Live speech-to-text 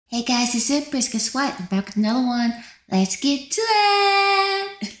Hey guys, it's Empress. Guess what? I'm back with another one. Let's get to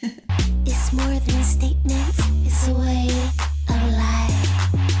it. It's more than a statement, it's a way of life.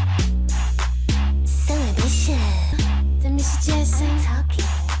 Celebration. The Miss Jackson talking.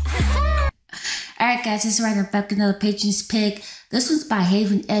 Alright guys, this is right. I'm back with another Patron's Pick. This one's by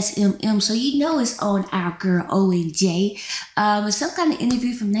Haven SMM, so you know it's on our girl ONJ. It's some kind of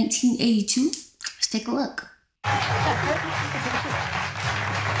interview from 1982. Let's take a look.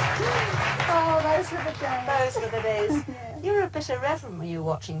 Those were the days. Yeah. You were a bit irreverent when you were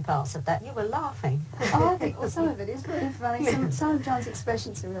watching parts of that. You were laughing. Oh, I think some of it is really funny. Some of John's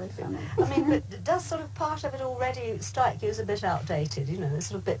expressions are really funny. I mean, but does sort of part of it already strike you as a bit outdated? You know, a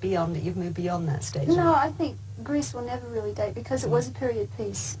sort of bit beyond it. You've moved beyond that stage. No, I think Grease will never really date because it was a period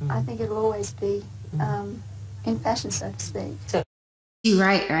piece. I think it'll always be in fashion, so to speak. So, you're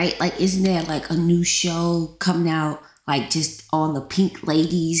right? Like, isn't there like a new show coming out? Like just on the Pink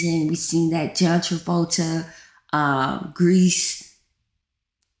Ladies, and we've seen that John Travolta, Grease,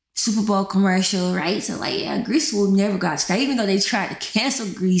 Super Bowl commercial, right? So like, yeah, Grease will never go out, even though they tried to cancel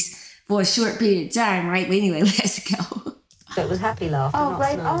Grease for a short period of time, right? But anyway, let's go. So it was happy laughter. Oh,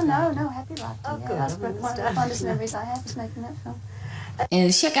 great. Oh, no, happy laughter. Oh, yeah, good. That's one of the fondest memories I have was making that film.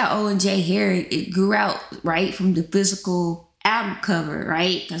 And check out ONJ hair. It grew out, right, from the physical album cover,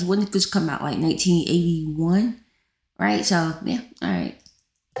 right? Because when did this come out? Like 1981? Right, so yeah, all right.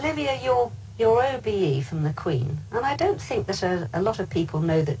 Olivia, your OBE from the Queen, and I don't think that a lot of people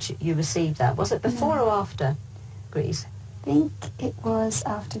know that you received that. Was it before or after Grease? I think it was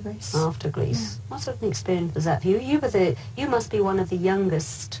after Grease. After Grease. Yeah. What sort of an experience was that for you? You must be one of the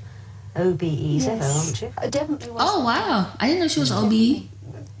youngest OBEs ever, aren't you? I definitely was. Oh wow, I didn't know she was OBE.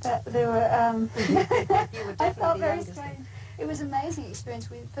 There were. You were I felt definitely very youngest. strange. It was an amazing experience.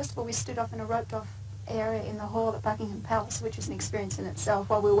 First of all, we stood off in a roped-off area in the hall at Buckingham Palace, which was an experience in itself,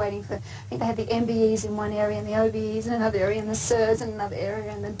 while we were waiting for, I think they had the MBEs in one area and the OBEs in another area and the Sirs in another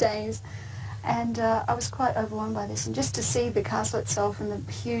area and the Danes. And I was quite overwhelmed by this. And just to see the castle itself and the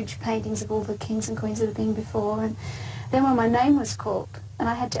huge paintings of all the kings and queens that had been before. And then when my name was called, and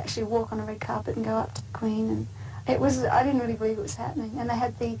I had to actually walk on a red carpet and go up to the Queen, and it was, I didn't really believe it was happening. And they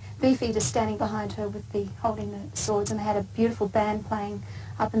had the Beefeater standing behind her with holding the swords, and they had a beautiful band playing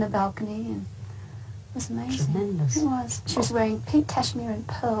up in the balcony, and it was amazing. Tremendous. It was. She was wearing pink cashmere and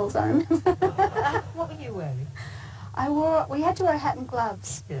pearls, I remember. What were you wearing? We had to wear a hat and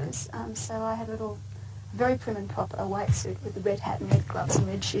gloves. Yeah. So I had a little, very prim and proper, a white suit with the red hat and red gloves and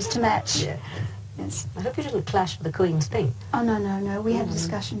red shoes to match. Yeah. Yes. I hope you didn't clash with the Queen's pink. Oh, no. We had a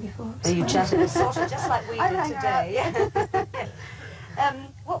discussion before. So you chatted sort of just like we I did rang her today.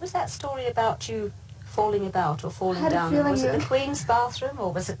 What was that story about you falling about or falling I had a down? feeling Was it the Queen's bathroom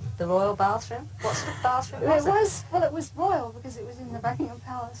or was it the royal bathroom? What sort of bathroom was it? Well, it was royal because it was in the Buckingham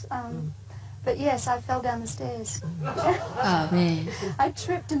Palace. But yes, I fell down the stairs. Oh man, I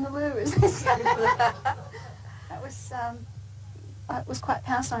tripped in the loo, as they say. That was quite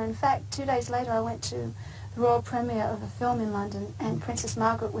pounced on. In fact, 2 days later, I went to the royal premiere of a film in London, and Princess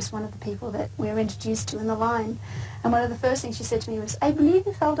Margaret was one of the people that we were introduced to in the line. And one of the first things she said to me was, "I believe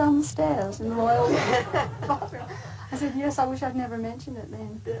you fell down the stairs in the royal bathroom." I said, "Yes, I wish I'd never mentioned it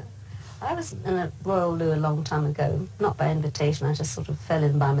then." Yeah. I was in a royal loo a long time ago, not by invitation, I just sort of fell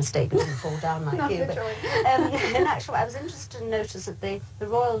in by mistake, but didn't fall down like you. But in actual, I was interested to notice that the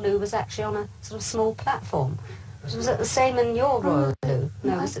royal loo was actually on a sort of small platform. Was it the same in your royal loo?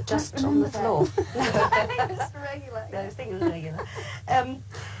 No, was it just on the floor? I think it was regular. No, I think it was regular.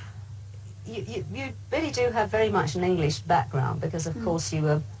 You really do have very much an English background because, of course, you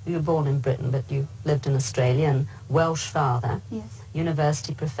were born in Britain, but you lived in Australia, and Welsh father, Yes.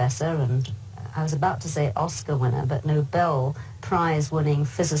 university professor, and I was about to say Oscar winner, but Nobel Prize-winning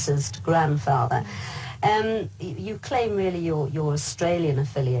physicist grandfather. You claim really your Australian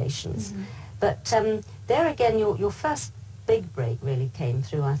affiliations, but there again, your first big break really came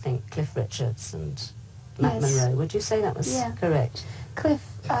through, I think, Cliff Richards and Matt Monro. Would you say that was correct? Cliff,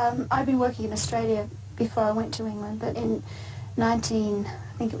 I'd been working in Australia before I went to England, but in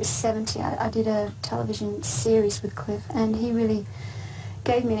 1970, I did a television series with Cliff, and he really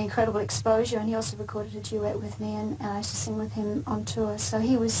gave me an incredible exposure, and he also recorded a duet with me, and I used to sing with him on tour, so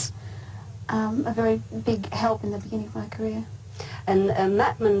he was a very big help in the beginning of my career. And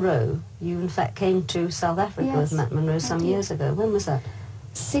Matt Monro, you in fact came to South Africa with Matt Monro some years ago. When was that?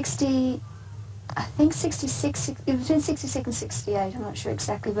 66, it was between 66 and 68, I'm not sure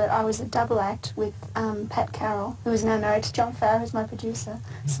exactly, but I was a double act with Pat Carroll, who is now married to John Farrar, who's my producer.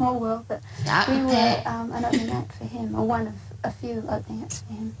 Small world, but we were an opening act for him, or one of a few opening acts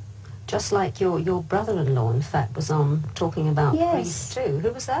for him. Just like your brother-in-law, in fact, was on talking about Yes. Greece too.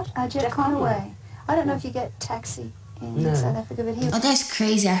 Who was that? Jeff Conway. I don't know if you get Taxi in No. South Africa, but he Oh, that's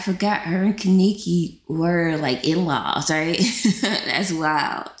crazy. I forgot her and Kaniki were like in-laws, right? That's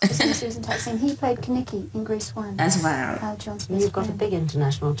wild. Susan Taxi, and he played Kaniki in Grease 1. That's wild. John's best You've got a friend. big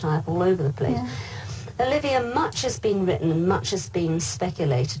international type all over the place. Yeah. Olivia, much has been written and much has been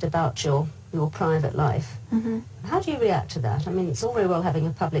speculated about your private life. Mm-hmm. How do you react to that? I mean, it's all very well having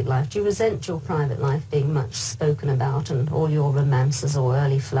a public life. Do you resent your private life being much spoken about and all your romances or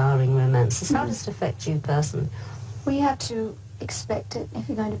early flowering romances? How does it affect you personally? Well, you have to expect it if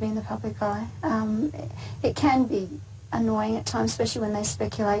you're going to be in the public eye. It can be annoying at times, especially when they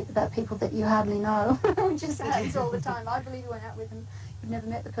speculate about people that you hardly know, which just happens all the time. I believe you went out with them, you've never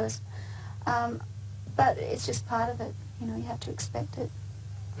met the person. But it's just part of it. You know, you have to expect it.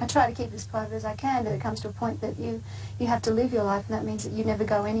 I try to keep it as private as I can, but it comes to a point that you have to live your life, and that means that you never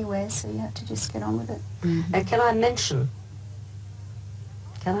go anywhere, so you have to just get on with it. Can I mention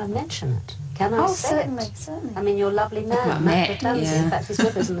it? Can I say certainly, it? certainly. I mean, your lovely man, Matt, Matt Patanzi. yeah. In fact, he's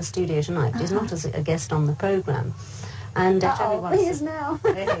with us in the studio tonight, but he's not as a guest on the programme. And He is now.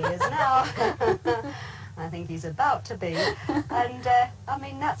 There he is now. I think he's about to be. And, I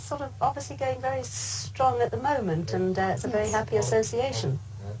mean, that's sort of obviously going very strong at the moment, and it's a very Yes. happy association.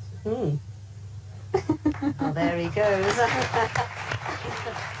 Oh, there he goes.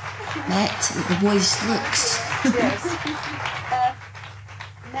 Matt, the voice looks. Yes.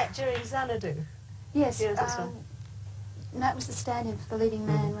 Met during Xanadu. Yes, Yes, that's right. Nat was the stand-in for the leading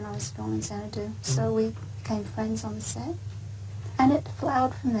man when I was filming Xanadu, so we became friends on the set. And it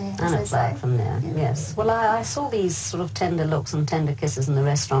flowered from there, as And they it flowered say. from there, Yeah. yes. Well, I saw these sort of tender looks and tender kisses in the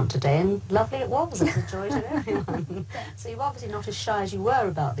restaurant today, and lovely it was. It's a joy to everyone. So you're obviously not as shy as you were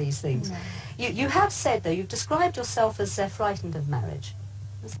about these things. No. You have said, though, you've described yourself as frightened of marriage.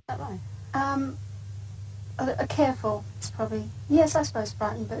 Is that right? A careful is probably, yes, I suppose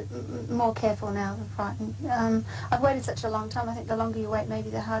frightened, but more careful now than frightened. I've waited such a long time. I think the longer you wait, maybe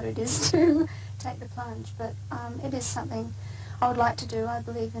the harder it is to take the plunge. But it is something I would like to do. I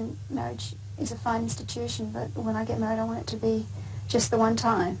believe in marriage is a fine institution, but when I get married, I want it to be just the one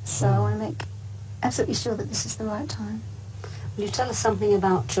time. So I want to make absolutely sure that this is the right time. Will you tell us something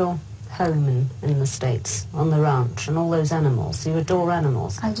about your home in the States, on the ranch, and all those animals? You adore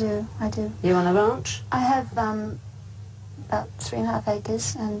animals. I do. You on a ranch? I have about 3.5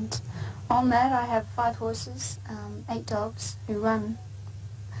 acres, and on that I have 5 horses, 8 dogs who run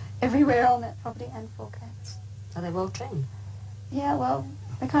everywhere on that property, and 4 cats. Are they well trained? Yeah, well,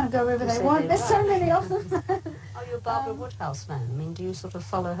 they kind of go wherever You they say want. they There's so run. many of them. Are you a Barbara Woodhouse fan? I mean, do you sort of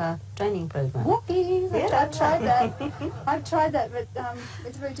follow her training program? Whoopies! Yeah. I've tried that. I've tried that, but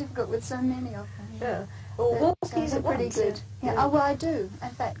it's very difficult with so many of them. Yeah. Well, walkies they're at pretty once, good. Yeah. yeah. Oh, well, I do. In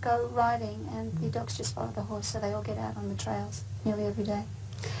fact, go riding, and the dogs just follow the horse, so they all get out on the trails nearly every day.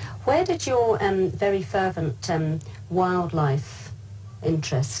 Where did your very fervent wildlife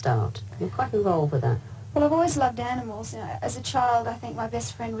interest start? You're quite involved with that. Well, I've always loved animals. You know, as a child, I think my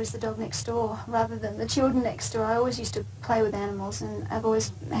best friend was the dog next door rather than the children next door. I always used to play with animals, and I've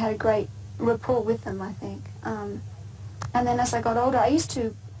always had a great rapport with them, I think. And then as I got older, I used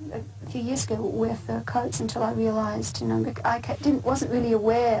to, a few years ago, wear fur coats until I realised, you know, I wasn't really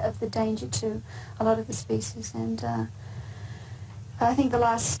aware of the danger to a lot of the species. And I think the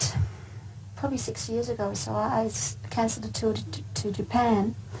last, probably 6 years ago or so, I cancelled a tour to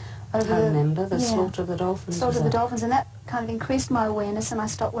Japan. I remember the yeah, slaughter of the dolphins. slaughter was of the that? dolphins, and that kind of increased my awareness, and I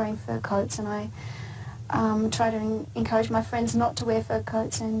stopped wearing fur coats, and I try to encourage my friends not to wear fur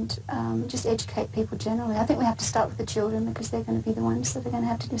coats, and just educate people generally. I think we have to start with the children, because they're going to be the ones that are going to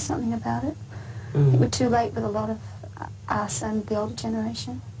have to do something about it. I think we're too late with a lot of us and the older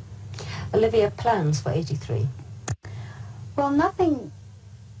generation. Olivia, plans for 83? Well, nothing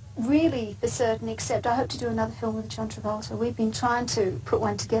really for certain, except I hope to do another film with John Travolta. We've been trying to put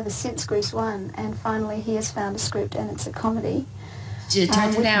one together since Grease 1, and finally he has found a script, and it's a comedy. Just turn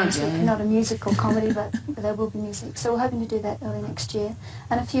it with down, music. Jen. Not a musical comedy, but there will be music. So we're hoping to do that early next year.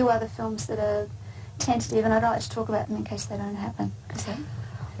 And a few other films that are tentative, and I'd like to talk about them in case they don't happen.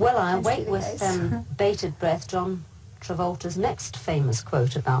 Well, I Tends to be wait the with case. bated breath John Travolta's next famous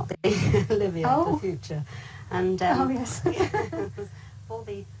quote about the Olivia of the future. And Oh, yes. for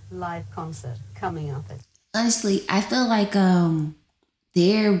the live concert coming up. Honestly, I feel like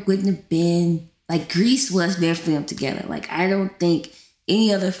there wouldn't have been, like, Grease was their film together. Like, I don't think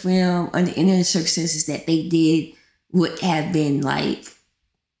any other film under any circumstances that they did would have been, like,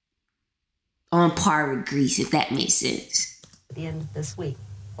 on par with Grease, if that makes sense. At the end of this week,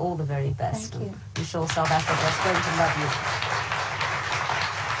 all the very best. Thank you. I'm sure South Africa is going to love you.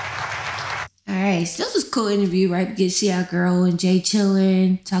 right. So this was a cool interview, right? We get to see our girl and Jay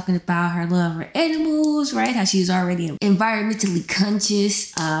chilling, talking about her love for animals, right? How she was already environmentally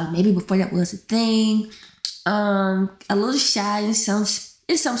conscious. Maybe before that was a thing. A little shy in some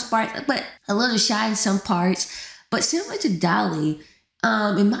parts, but a little shy in some parts. But similar to Dolly,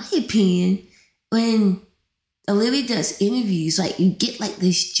 in my opinion, when Olivia does interviews, like you get like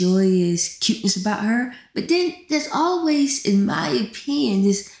this joyous cuteness about her, but then there's always, in my opinion,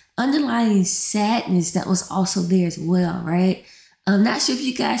 this underlying sadness that was also there as well, right? I'm not sure if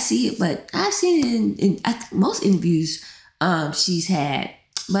you guys see it, but I've seen it in I think most interviews she's had.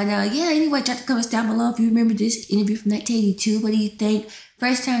 But yeah, anyway, drop the comments down below if you remember this interview from 1982. What do you think?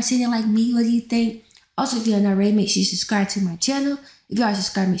 First time seeing it like me, what do you think? Also, if you're not already, make sure you subscribe to my channel. If you are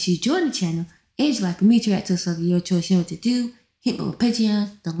subscribed, make sure you join the channel. And if you'd like for me to react to something of your choice, you know what to do. Hit me with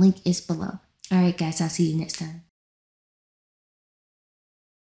Patreon. The link is below. Alright guys, I'll see you next time.